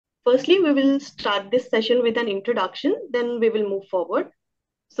Firstly, we will start this session with an introduction, then we will move forward.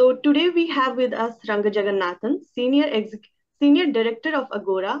 So today we have with us Ranga Jagannathan, Senior Director of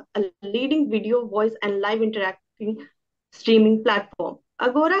Agora, a leading video, voice, and live interacting streaming platform.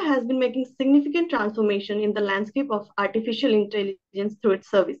 Agora has been making significant transformation in the landscape of artificial intelligence through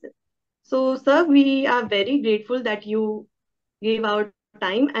its services. So, sir, we are very grateful that you gave our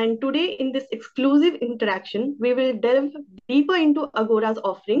time. And today, in this exclusive interaction, we will delve deeper into Agora's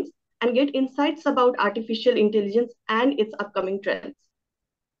offerings and get insights about artificial intelligence and its upcoming trends.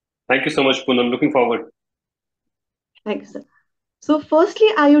 Thank you so much, Poonam. Looking forward. Thank you, sir. So, firstly,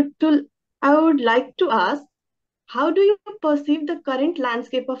 I would like to ask, how do you perceive the current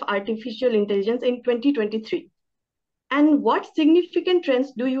landscape of artificial intelligence in 2023? And what significant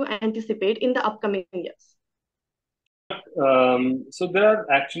trends do you anticipate in the upcoming years? So there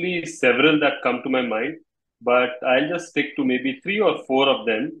are actually several that come to my mind, but I'll just stick to maybe three or four of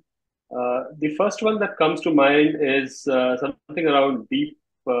them. The first one that comes to mind is something around deep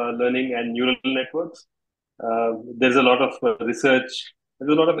learning and neural networks. There's a lot of research,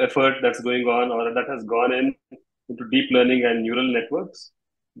 there's a lot of effort that's going on or that has gone into deep learning and neural networks.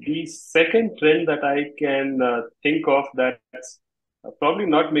 The second trend that I can think of that's probably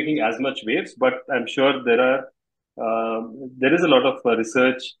not making as much waves, but I'm sure there is a lot of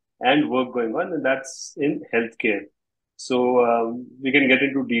research and work going on, and that's in healthcare. So we can get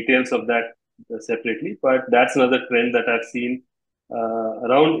into details of that separately, but that's another trend that I've seen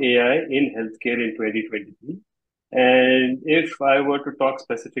around AI in healthcare in 2023. And if I were to talk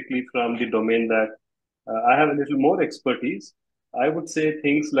specifically from the domain that I have a little more expertise, I would say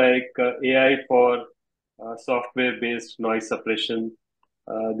things like AI for software-based noise suppression.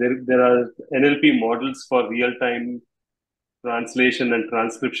 There are NLP models for real-time translation and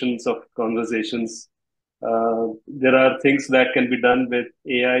transcriptions of conversations. There are things that can be done with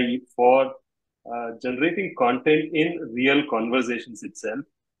AI for generating content in real conversations itself.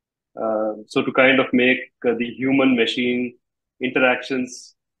 So to kind of make the human machine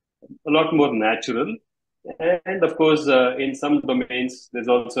interactions a lot more natural. And of course, in some domains, there's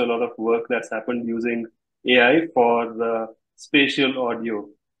also a lot of work that's happened using AI for spatial audio,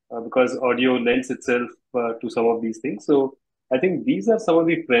 because audio lends itself to some of these things. So I think these are some of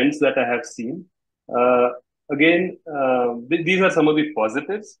the trends that I have seen. Uh, these are some of the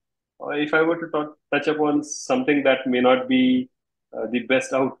positives. If I were to touch upon something that may not be the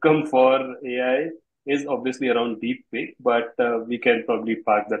best outcome for AI, is obviously around deep fake, but we can probably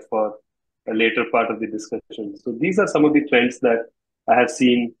park that for a later part of the discussion. So these are some of the trends that I have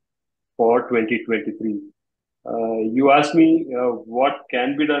seen for 2023. You asked me what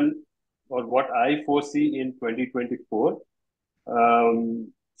can be done or what I foresee in 2024.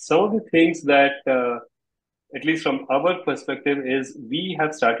 Some of the things that, at least from our perspective, is we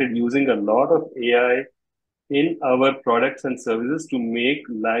have started using a lot of AI in our products and services to make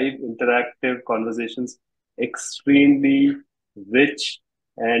live interactive conversations extremely rich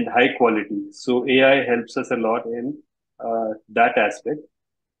and high quality. So AI helps us a lot in that aspect.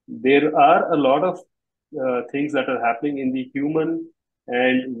 There are a lot of things that are happening in the human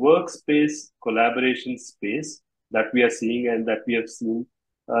and workspace collaboration space that we are seeing and that we have seen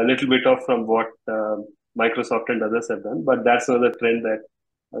a little bit of from what Microsoft and others have done. But that's another trend that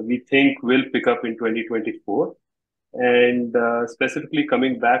we think will pick up in 2024. And specifically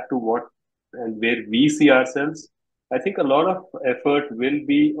coming back to what and where we see ourselves, I think a lot of effort will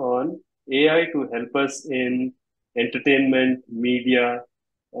be on AI to help us in entertainment, media,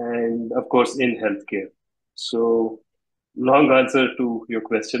 and of course in healthcare. So, long answer to your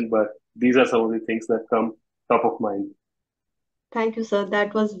question, but these are some of the things that come top of mind. Thank you, sir.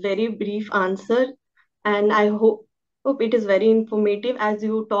 That was very brief answer, and I hope it is very informative as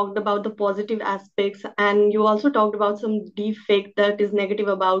you talked about the positive aspects and you also talked about some deep fake that is negative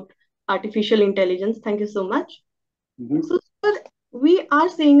about artificial intelligence. Thank you so much. Mhm. So, sir, we are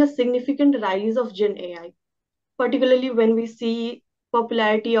seeing a significant rise of Gen AI, particularly when we see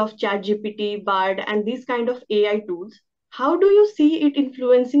popularity of ChatGPT, Bard, and these kind of AI tools. How do you see it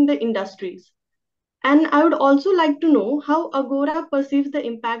influencing the industries? And I would also like to know how Agora perceives the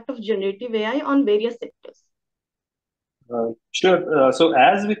impact of generative AI on various sectors. Sure. So,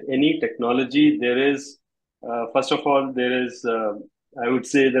 as with any technology, there is, first of all, I would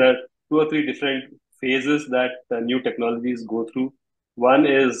say, there are two or three different phases that new technologies go through. One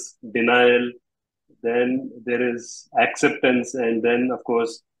is denial, then there is acceptance, and then, of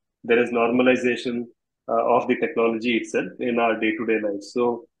course, there is normalization of the technology itself in our day-to-day life.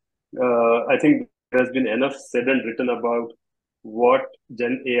 So, I think there has been enough said and written about what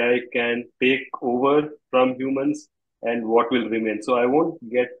Gen AI can take over from humans and what will remain. So I won't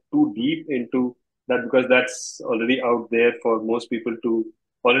get too deep into that because that's already out there for most people to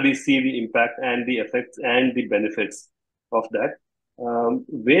already see the impact and the effects and the benefits of that.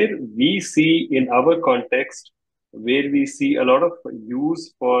 Where we see in our context, where we see a lot of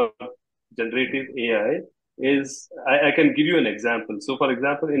use for generative AI is I can give you an example. So, for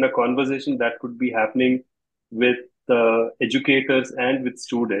example, in a conversation that could be happening with educators and with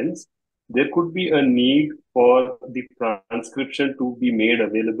students, there could be a need for the transcription to be made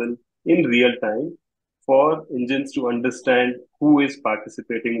available in real time for engines to understand who is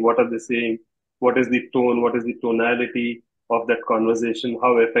participating, what are they saying, what is the tone, what is the tonality of that conversation,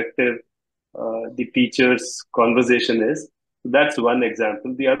 how effective the teacher's conversation is. That's one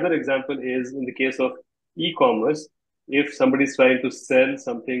example. The other example is in the case of e-commerce. If somebody is trying to sell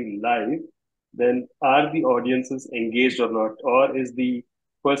something live, then are the audiences engaged or not? Or is the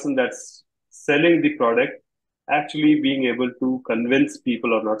person that's selling the product actually being able to convince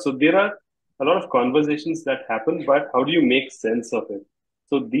people or not? So there are a lot of conversations that happen, but how do you make sense of it?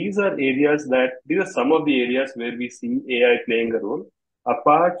 So these are some of the areas where we see AI playing a role.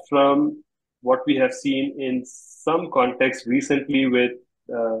 Apart from what we have seen in some context recently with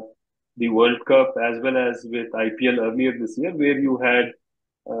uh, the World Cup as well as with IPL earlier this year, where you had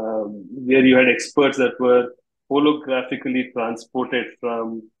experts that were holographically transported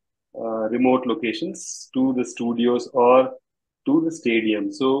from remote locations to the studios or to the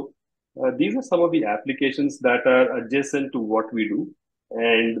stadium. So these are some of the applications that are adjacent to what we do,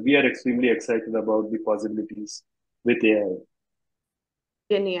 and we are extremely excited about the possibilities with AI.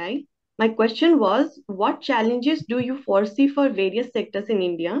 In AI. My question was, what challenges do you foresee for various sectors in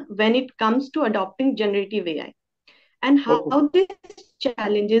India when it comes to adopting generative AI, and how Okay. these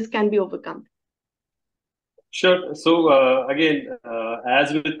challenges can be overcome? Sure. So again,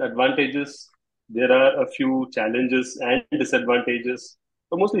 as with advantages, there are a few challenges and disadvantages.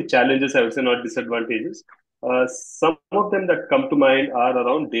 So mostly challenges, I would say, not disadvantages. Some of them that come to mind are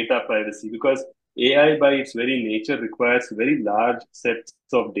around data privacy because AI, by its very nature, requires very large sets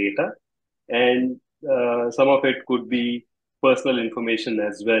of data, and some of it could be personal information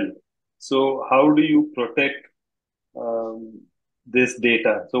as well. So, how do you protect this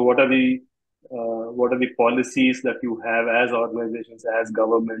data? So what are the policies that you have as organizations, as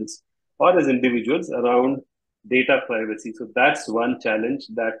governments, or as individuals around data privacy? So that's one challenge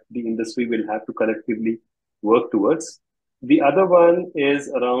that the industry will have to collectively work towards. The other one is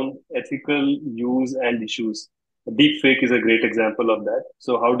around ethical use and issues. Deepfake is a great example of that.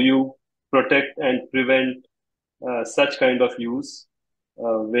 So how do you protect and prevent such kind of use,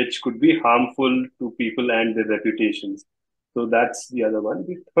 which could be harmful to people and their reputations? So that's the other one.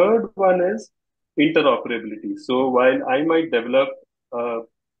 The third one is interoperability. So while I might develop a,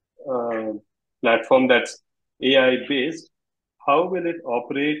 a platform that's AI based, how will it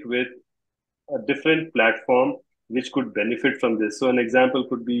operate with a different platform which could benefit from this? So an example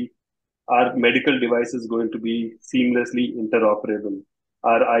could be, are medical devices going to be seamlessly interoperable?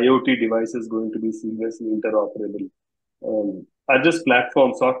 Are IoT devices going to be seamlessly interoperable? Are just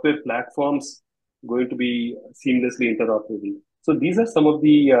software platforms going to be seamlessly interoperable? So these are some of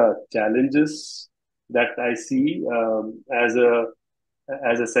the challenges that I see as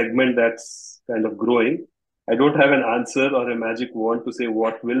a segment that's kind of growing. I don't have an answer or a magic wand to say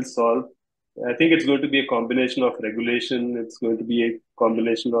what will solve. I think it's going to be a combination of regulation. It's going to be a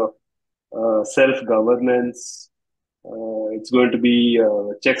combination of self-governance. It's going to be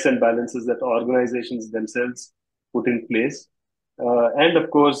checks and balances that organizations themselves put in place. And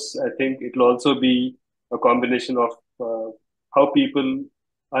of course, I think it'll also be a combination of how people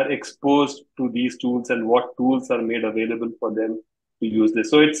are exposed to these tools and what tools are made available for them to use this.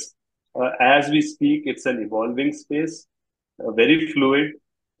 So it's as we speak, it's an evolving space, very fluid.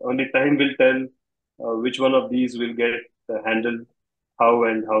 Only time will tell which one of these will get handled, how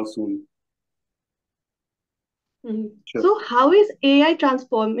and how soon. Mhm. Sure. So, how is AI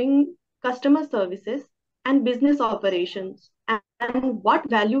transforming customer services and business operations? And what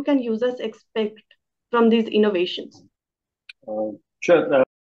value can users expect from these innovations? Sure.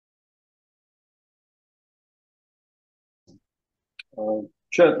 Uh,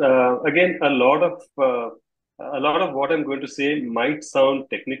 sure. Again, a lot of what I'm going to say might sound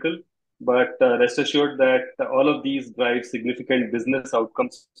technical, but rest assured that all of these drive significant business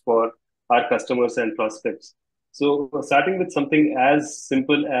outcomes for our customers and prospects. So, starting with something as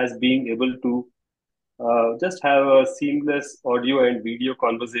simple as being able to just have a seamless audio and video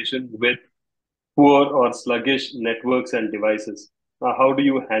conversation with poor or sluggish networks and devices. How do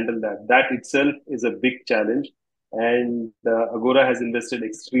you handle that? That itself is a big challenge, and Agora has invested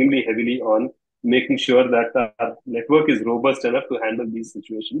extremely heavily on making sure that our network is robust enough to handle these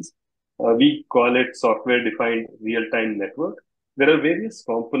situations. We call it software defined real time network. There are various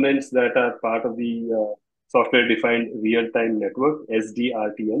components that are part of the software defined real time network,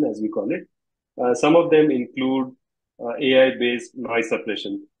 SDRTN, as we call it. Some of them include AI based noise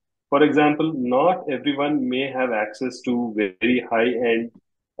suppression. For example, not everyone may have access to very high end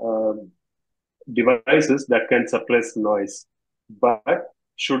uh, devices that can suppress noise. But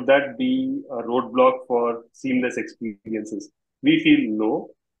should that be a roadblock for seamless experiences? We feel no.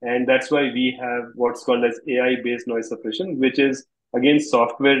 And that's why we have what's called as AI based noise suppression, which is again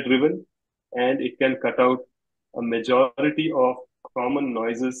software driven, and it can cut out a majority of common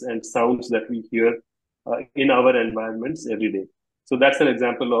noises and sounds that we hear in our environments every day. So that's an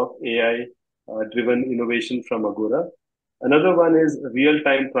example of AI driven innovation from Agora. Another one is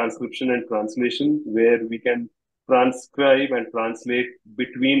real-time transcription and translation, where we can transcribe and translate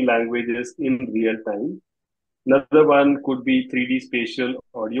between languages in real time. Another one could be 3D spatial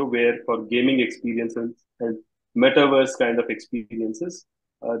audio, where for gaming experiences and metaverse kind of experiences,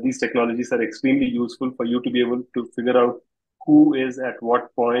 these technologies are extremely useful for you to be able to figure out who is at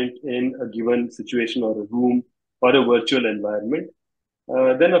what point in a given situation or a room or a virtual environment.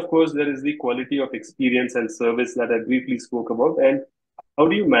 Then, of course, there is the quality of experience and service that I briefly spoke about. And how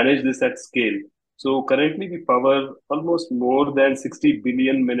do you manage this at scale? So, currently, we power almost more than 60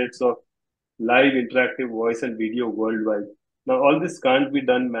 billion minutes of live interactive voice and video worldwide. Now, all this can't be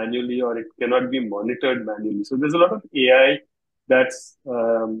done manually or it cannot be monitored manually. So, there's a lot of AI that's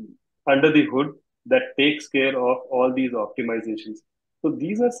under the hood that takes care of all these optimizations. So,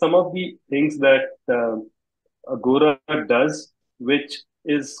 these are some of the things that Agora does, which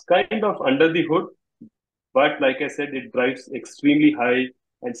is kind of under the hood, but like I said, it drives extremely high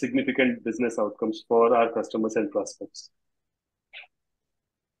and significant business outcomes for our customers and prospects.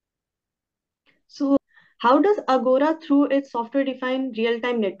 So, how does Agora, through its software defined real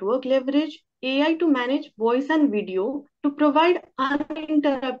time network, leverage AI to manage voice and video to provide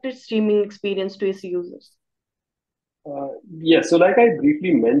uninterrupted streaming experience to its users? Yeah, so like I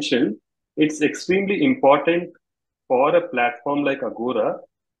briefly mentioned, it's extremely important for a platform like Agora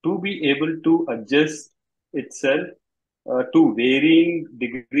to be able to adjust itself to varying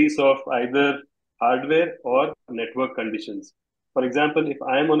degrees of either hardware or network conditions. For example, if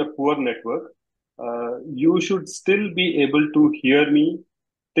I am on a poor network, you should still be able to hear me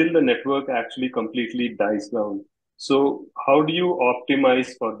till the network actually completely dies down. So, how do you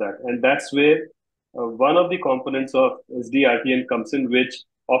optimize for that? And that's where one of the components of SDRTN comes in, which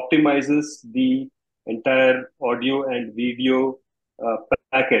optimizes the entire audio and video uh,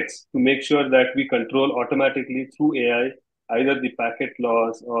 packets to make sure that we control automatically through AI either the packet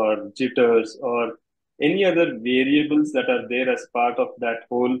loss or jitters or any other variables that are there as part of that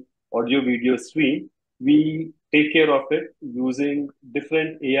whole audio video stream. We take care of it using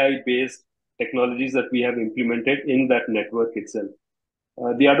different AI based technologies that we have implemented in that network itself.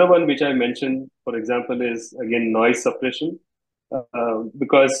 The other one, which I mentioned, for example, is again noise suppression,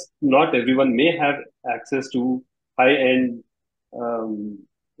 because not everyone may have access to high end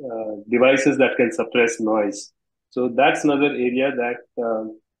devices that can suppress noise. So that's another area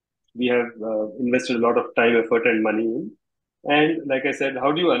that we have invested a lot of time, effort, and money in. And like I said,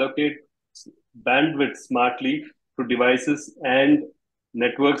 how do you allocate bandwidth smartly to devices and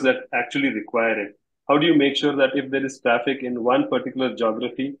networks that actually require it? How do you make sure that if there is traffic in one particular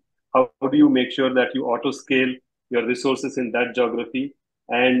geography, how do you make sure that you auto scale your resources in that geography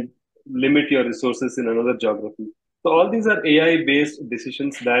and limit your resources in another geography? So all these are AI based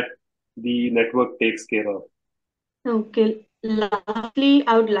decisions that the network takes care of. Okay, lastly,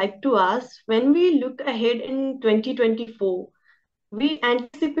 I would like to ask, when we look ahead in 2024, we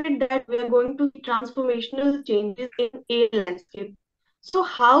anticipate that we are going to see transformational changes in AI landscape. So,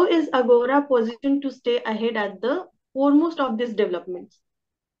 how is Agora positioned to stay ahead at the foremost of these developments?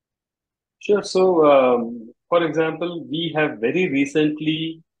 Sure. So, for example, we have very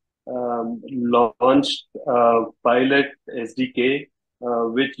recently launched Pilot SDK,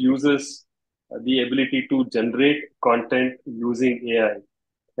 which uses the ability to generate content using AI.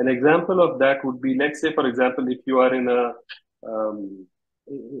 An example of that would be, let's say, for example, um,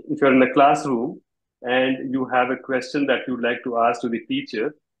 if you're in a classroom and you have a question that you'd like to ask to the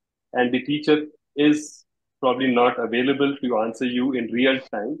teacher, and the teacher is probably not available to answer you in real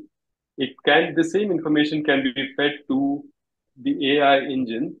time, the same information can be fed to the AI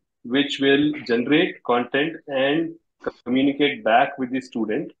engine, which will generate content and communicate back with the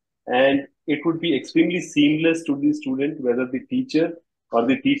student. And it would be extremely seamless to the student, whether the teacher or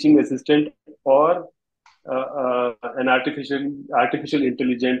the teaching assistant or an artificial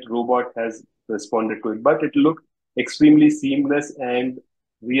intelligent robot has responded to it, but it looked extremely seamless and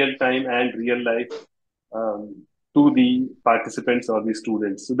real time and real life to the participants or the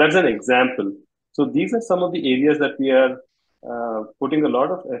students. So that's an example. So these are some of the areas that we are putting a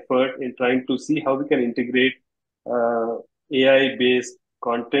lot of effort in trying to see how we can integrate AI-based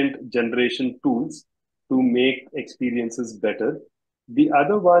content generation tools to make experiences better. The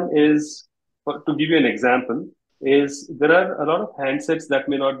other one is, to give you an example, is there are a lot of handsets that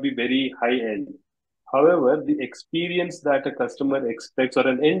may not be very high end. However, the experience that a customer expects or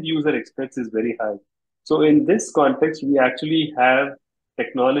an end user expects is very high. So in this context, we actually have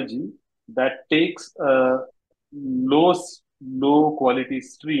technology that takes a low, low quality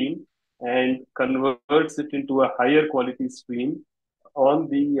stream and converts it into a higher quality stream on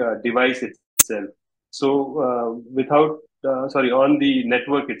the device itself. So on the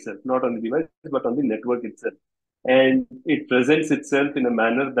network itself, not on the device, but on the network itself. And it presents itself in a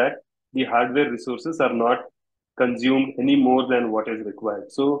manner that the hardware resources are not consumed any more than what is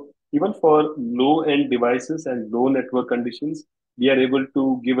required. So even for low end devices and low network conditions, we are able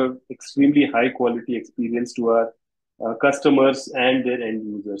to give an extremely high quality experience to our customers and their end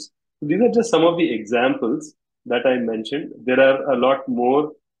users. So these are just some of the examples that I mentioned. There are a lot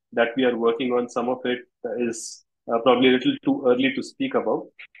more that we are working on. Some of it is probably a little too early to speak about,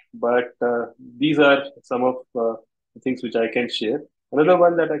 but these are some of the things which I can share. Another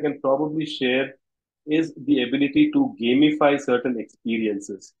one that I can probably share is the ability to gamify certain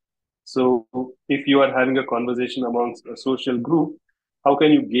experiences. So if you are having a conversation amongst a social group, how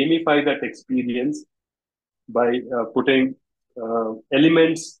can you gamify that experience by putting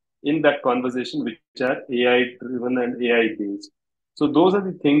elements in that conversation which are AI driven and AI based. So those are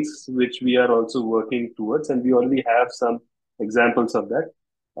the things which we are also working towards, and we already have some examples of that.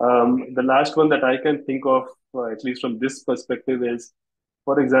 The last one that I can think of, at least from this perspective, is,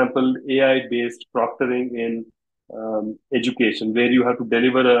 for example, AI based proctoring in education, where you have to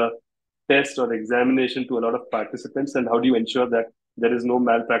deliver a test or examination to a lot of participants, and how do you ensure that there is no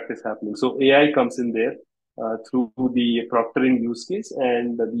malpractice happening? So AI comes in there through the proctoring use case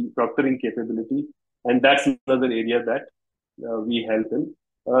and the proctoring capability, and that's another area that we help in,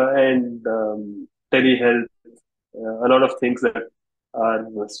 and telehealth, a lot of things that are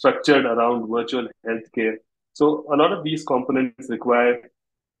structured around virtual healthcare. So a lot of these components require,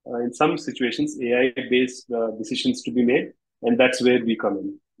 in some situations, AI-based decisions to be made, and that's where we come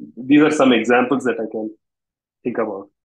in. These are some examples that I can think about.